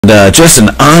just an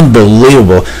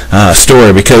unbelievable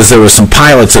story, because there were some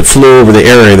pilots that flew over the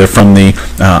area. They're from the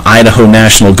Idaho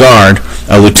National Guard,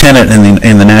 a lieutenant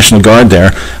in the National Guard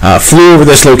there, flew over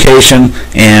this location,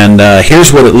 and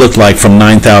here's what it looked like from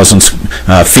 9,000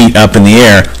 feet up in the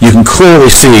air. You can clearly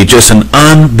see just an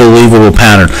unbelievable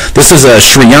pattern. This is a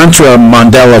Shree Yantra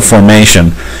Mandela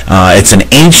Formation. It's an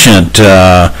ancient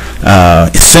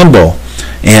symbol,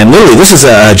 and literally this is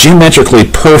a geometrically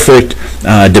perfect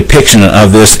depiction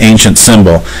of this ancient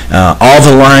symbol. All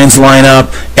the lines line up,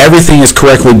 everything is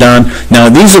correctly done. Now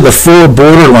these are the 4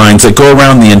 border lines that go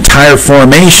around the entire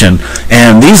formation,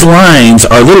 and these lines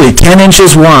are literally 10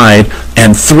 inches wide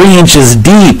and 3 inches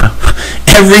deep.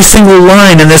 Every single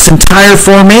line in this entire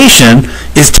formation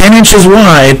is 10 inches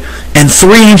wide and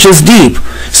 3 inches deep.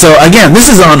 So again, this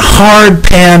is on hard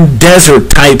pan desert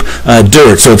type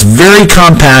dirt, so it's very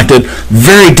compacted,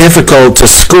 very difficult to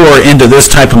score into this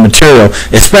type of material,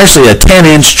 especially a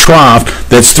 10-inch trough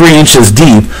that's 3 inches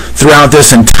deep throughout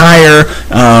this entire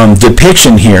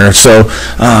depiction here. So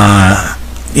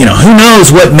who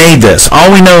knows what made this?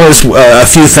 All we know is a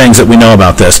few things that we know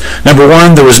about this. Number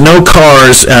one, there was no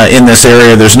cars in this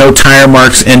area. There's no tire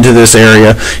marks into this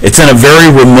area. It's in a very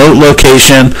remote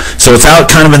location, so it's out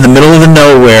kind of in the middle of the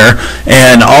nowhere,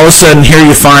 and all of a sudden here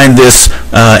you find this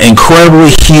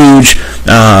incredibly huge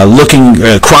looking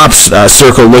crop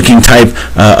circle looking type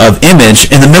of image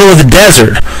in the middle of the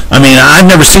desert. I mean, I've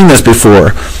never seen this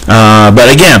before, but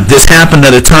again, this happened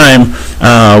at a time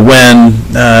when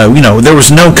there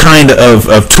was no kind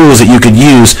of tools that you could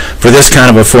use for this kind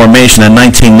of a formation in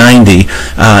 1990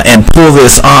 and pull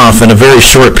this off in a very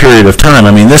short period of time.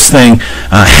 I mean, this thing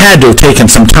had to have taken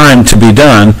some time to be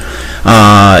done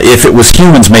if it was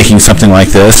humans making something like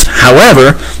this.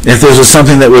 However, if this was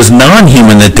something that was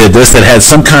non-human that did this, that had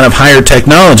some kind of higher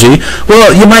technology,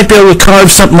 well, you might be able to carve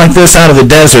something like this out of the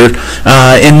desert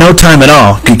in no time at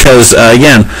all, because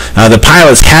again, the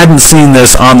pilots hadn't seen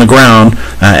this on the ground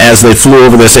as they flew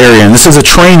over this area, and this is a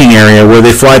training area where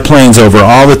they fly planes over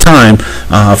all the time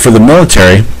for the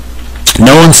military.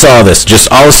 No one saw this.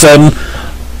 Just all of a sudden,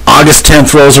 August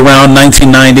 10th rolls around,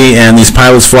 1990, and these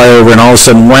pilots fly over, and all of a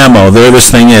sudden, whammo, there this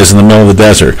thing is in the middle of the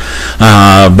desert.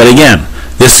 But again,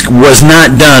 this was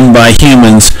not done by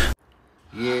humans.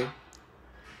 ये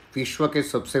विश्व के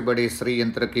सबसे बड़े श्री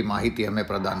यंत्र की माहिती हमें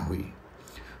प्रदान हुई,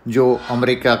 जो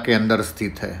अमेरिका के अंदर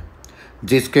स्थित है,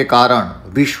 जिसके कारण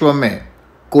विश्व में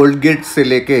कोलगेट से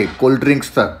लेके कोल्ड ड्रिंक्स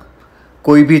तक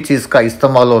कोई भी चीज़ का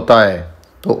इस्तेमाल होता है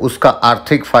तो उसका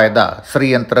आर्थिक फ़ायदा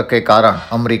श्री यंत्र के कारण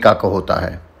अमेरिका को होता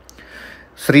है।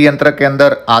 श्री यंत्र के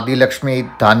अंदर आदि लक्ष्मी,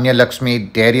 धान्य लक्ष्मी,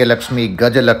 धैर्य लक्ष्मी,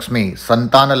 गज लक्ष्मी,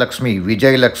 संतान लक्ष्मी,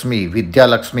 विजय लक्ष्मी, विद्या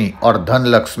लक्ष्मी और धन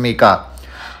लक्ष्मी का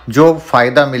जो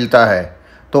फ़ायदा मिलता है,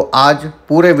 तो आज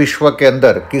पूरे विश्व के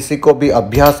अंदर किसी को भी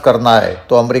अभ्यास करना है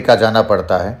तो अमेरिका जाना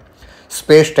पड़ता है।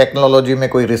 स्पेस टेक्नोलॉजी में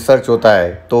कोई रिसर्च होता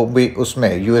है तो भी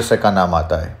उसमें यूएसए का नाम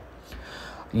आता है।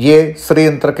 ये श्री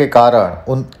यंत्र के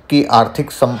कारण उनकी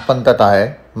आर्थिक संपन्नता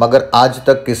है, मगर आज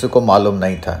तक किसी को मालूम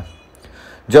नहीं था।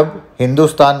 जब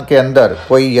हिंदुस्तान के अंदर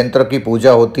कोई यंत्र की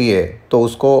पूजा होती है तो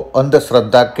उसको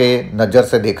अंधश्रद्धा के नज़र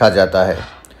से देखा जाता है,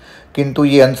 किंतु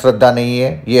ये अंधश्रद्धा नहीं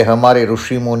है, ये हमारे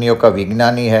ऋषि मुनियों का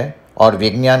विज्ञान ही है, और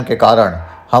विज्ञान के कारण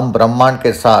हम ब्रह्मांड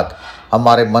के साथ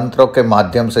हमारे मंत्रों के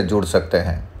माध्यम से जुड़ सकते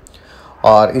हैं।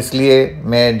 और इसलिए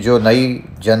मैं जो नई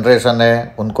जनरेशन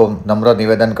है उनको नम्र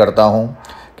निवेदन करता हूँ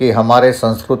कि हमारे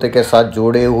संस्कृति के साथ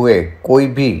जुड़े हुए कोई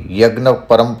भी यज्ञ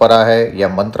परंपरा है या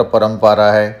मंत्र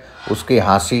परंपरा है, उसकी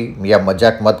हंसी या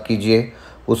मजाक मत कीजिए,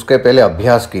 उसके पहले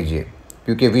अभ्यास कीजिए,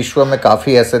 क्योंकि विश्व में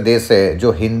काफ़ी ऐसे देश है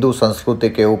जो हिंदू संस्कृति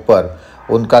के ऊपर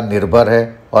उनका निर्भर है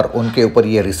और उनके ऊपर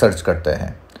ये रिसर्च करते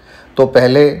हैं। तो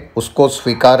पहले उसको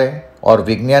स्वीकारें और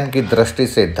विज्ञान की दृष्टि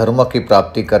से धर्म की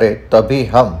प्राप्ति करें, तभी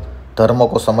हम धर्म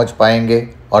को समझ पाएंगे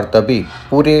और तभी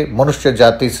पूरे मनुष्य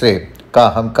जाति से का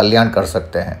हम कल्याण कर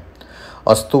सकते हैं।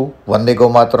 अस्तु। वंदे गो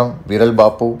मातरम। विरल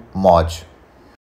बापू। मौज।